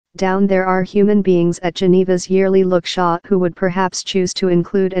Down there are human beings at Geneva's yearly look show who would perhaps choose to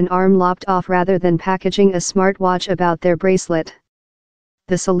include an arm lopped off rather than packaging a smartwatch about their bracelet.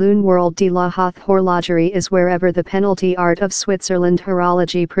 The saloon world de la haute horlogerie is wherever the penalty art of Switzerland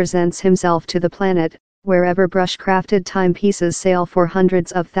horology presents himself to the planet, wherever brush-crafted timepieces sail for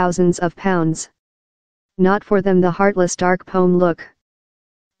hundreds of thousands of pounds. Not for them the heartless dark poem look.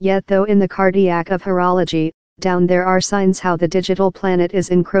 Yet though in the cardiac of horology, down there are signs how the digital planet is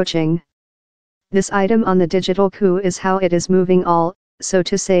encroaching. This item on the digital coup is how it is moving all, so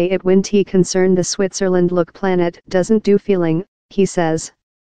to say it when tea concern the Switzerland look planet doesn't do feeling, he says.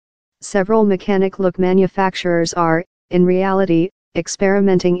 Several mechanic look manufacturers are, in reality,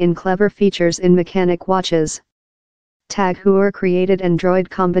 experimenting in clever features in mechanic watches. Tag Heuer created Android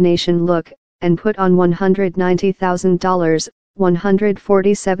combination look, and put on $190,000,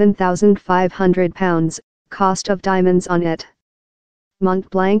 £147,500, cost of diamonds on it.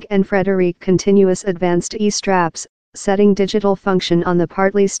 Montblanc and Frederic continuous advanced E-straps, setting digital function on the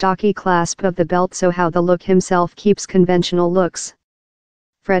partly stocky clasp of the belt so how the look himself keeps conventional looks.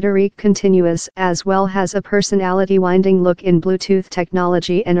 Frederic Continuous as well has a personality winding look in Bluetooth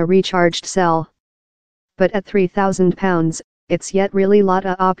technology and a recharged cell. But at £3,000, it's yet really lot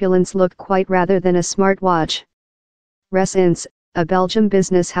of opulence look quite rather than a smartwatch. Resins, a Belgian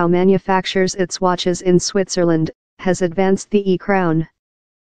business how manufactures its watches in Switzerland, has advanced the e-crown.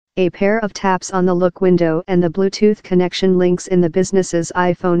 A pair of taps on the look window and the Bluetooth connection links in the business's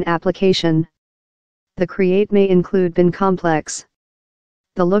iPhone application. The create may include bin complex.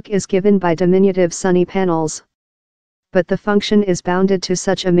 The look is given by diminutive sunny panels. But the function is bounded to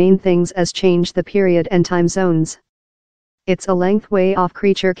such a main things as change the period and time zones. It's a length way off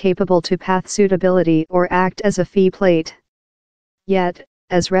creature capable to path suitability or act as a fee plate. Yet,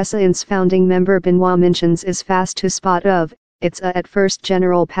 as Resins founding member Benoit mentions is fast to spot of, it's a at first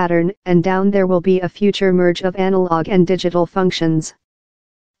general pattern and down there will be a future merge of analog and digital functions.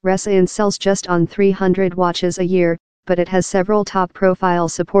 Resins sells just on 300 watches a year, but it has several top profile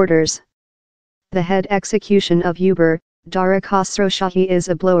supporters. The head execution of Uber, Dara Khosrowshahi is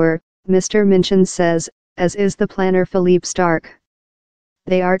a blower, Mr. Mentions says, as is the planner Philippe Stark.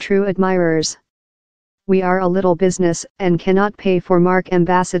 They are true admirers. We are a little business and cannot pay for mark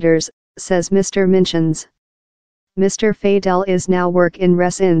ambassadors, says Mr. Mentions. Mr. Fadel is now work in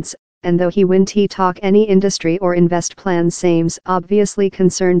Resins, and though he won't talk any industry or invest plans same's obviously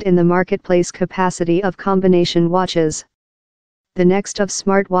concerned in the marketplace capacity of combination watches. The next of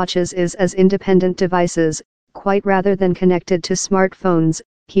smartwatches is as independent devices, quite rather than connected to smartphones,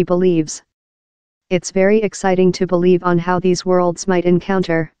 he believes. It's very exciting to believe on how these worlds might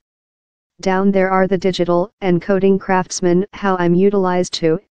encounter. Down there are the digital and coding craftsmen how I'm utilized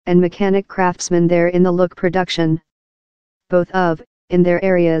to, and mechanic craftsmen there in the look production. Both of, in their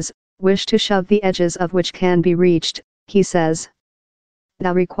areas, wish to shove the edges of which can be reached, he says.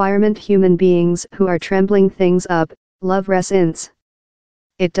 The requirement human beings who are trembling things up, love Resins.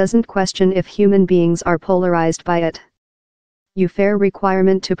 It doesn't question if human beings are polarized by it. You fair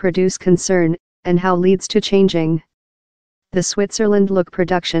requirement to produce concern, and how leads to changing. The Switzerland look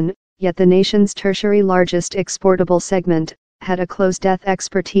production, yet the nation's tertiary largest exportable segment, had a close-death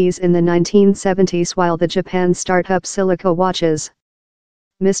expertise in the 1970s while the Japan startup Silica watches.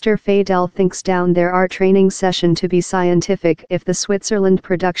 Mr. Fadel thinks down there are training session to be scientific if the Switzerland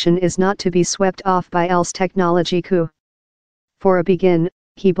production is not to be swept off by else technology coup. For a begin,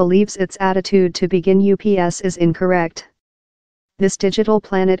 he believes its attitude to begin UPS is incorrect. This digital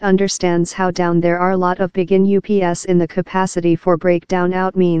planet understands how down there are lot of begin UPS in the capacity for breakdown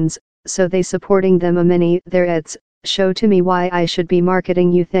out means, so they supporting them a many there it's, show to me why I should be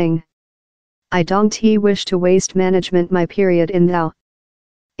marketing you thing. I don't wish to waste management my period in thou.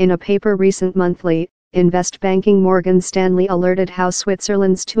 In a paper recent monthly, invest banking Morgan Stanley alerted how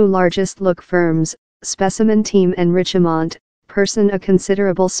Switzerland's two largest look firms, Specimen Team and Richemont, person a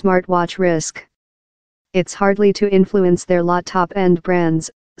considerable smartwatch risk. It's hardly to influence their lot top-end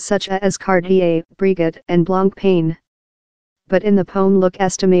brands, such as Cartier, Breguet and Blancpain. But in the poem look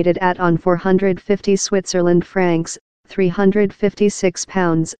estimated at on 450 Switzerland francs,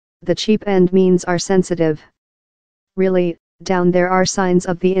 £356, the cheap end means are sensitive. Really, down there are signs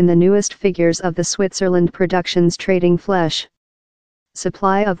of the in the newest figures of the Switzerland productions trading flesh.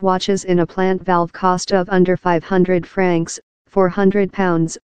 Supply of watches in a plant valve cost of under 500 francs,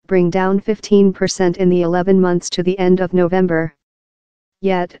 £400, bring down 15% in the 11 months to the end of November.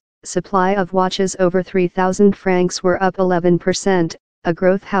 Yet, supply of watches over 3,000 francs were up 11%, a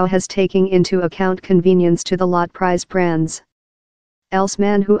growth how has taking into account convenience to the lot price brands. Else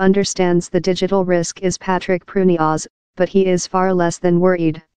man who understands the digital risk is Patrick Pruniaz, but he is far less than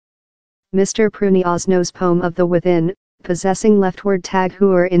worried. Mr. Prunia's nose poem of the within, possessing leftward tag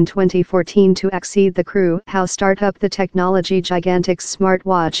Hooer in 2014 to exceed the crew how start up the technology gigantic's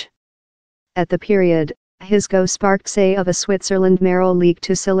smartwatch. At the period, his go sparked say of a Switzerland marrow leak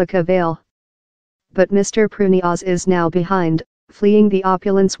to Silica Vale. But Mr. Prunias is now behind, fleeing the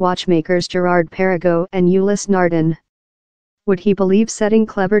opulence watchmakers Gerard Perregaux and Ulysse Nardin. Would he believe setting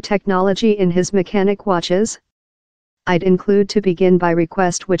clever technology in his mechanic watches? I'd include to begin by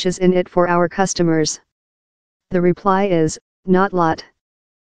request which is in it for our customers. The reply is, not lot.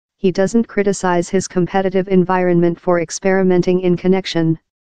 He doesn't criticize his competitive environment for experimenting in connection.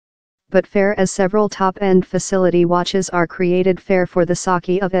 But fair as several top-end facility watches are created fair for the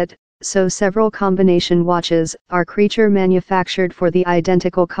sake of it, so several combination watches are creature manufactured for the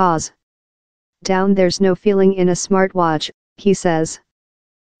identical cause. Down there's no feeling in a smartwatch, he says.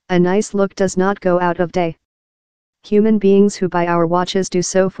 A nice look does not go out of day. Human beings who buy our watches do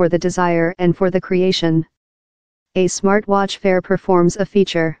so for the desire and for the creation. A smartwatch fair performs a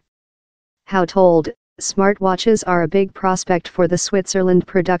feature. How told, smartwatches are a big prospect for the Switzerland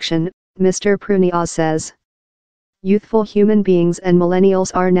production, Mr. Prunias says. Youthful human beings and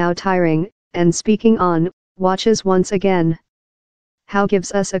millennials are now tiring, and speaking on, watches once again. How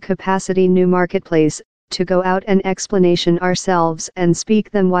gives us a capacity new marketplace, to go out and explanation ourselves and speak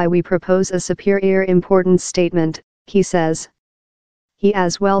them why we propose a superior importance statement, he says. He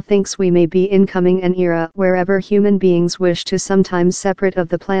as well thinks we may be incoming an era wherever human beings wish to sometimes separate of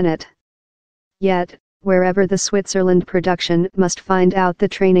the planet. Yet, wherever the Switzerland production must find out the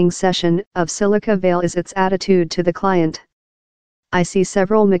training session of Silica Vale is its attitude to the client. I see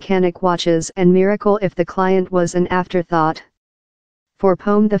several mechanic watches and miracle if the client was an afterthought. For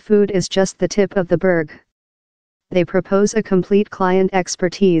Poem the food is just the tip of the berg. They propose a complete client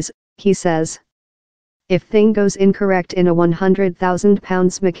expertise, he says. If thing goes incorrect in a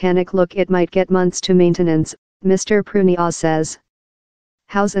 £100,000 mechanic look it might get months to maintenance, Mr. Prunias says.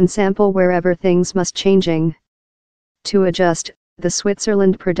 House and sample wherever things must changing. To adjust, the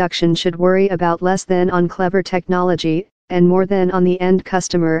Switzerland production should worry about less than on clever technology, and more than on the end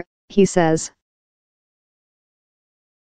customer, he says.